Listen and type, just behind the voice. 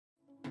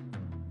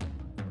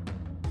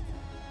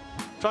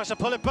Tries to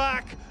pull it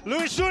back.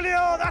 Luiz,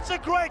 that's a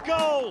great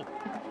goal.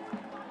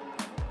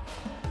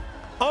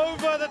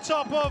 Over the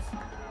top of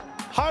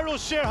Hairul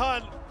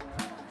Shirhan.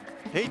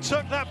 He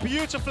took that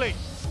beautifully.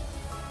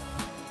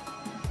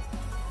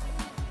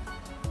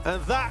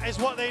 And that is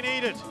what they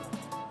needed.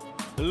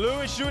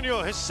 Luiz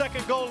Junior, his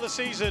second goal of the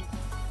season.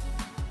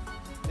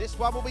 This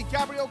one will be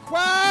Gabriel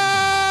Quak!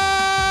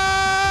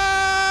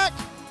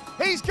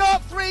 He's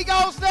got 3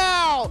 goals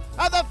now,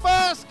 and the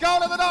first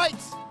goal of the night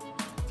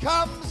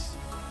comes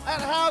at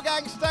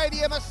Hougang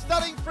Stadium. A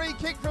stunning free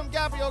kick from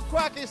Gabriel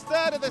Quak, his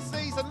 3rd of the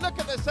season. Look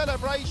at the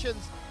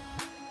celebrations.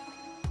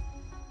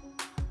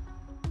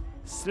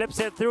 Slips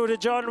it through to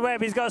John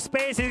Webb. He's got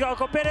space, he's got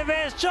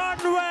competitiveness. John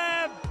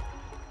Webb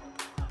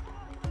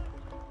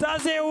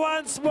does it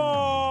once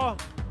more.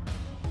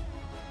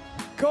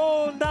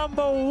 Goal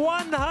number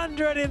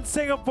 100 in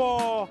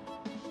Singapore.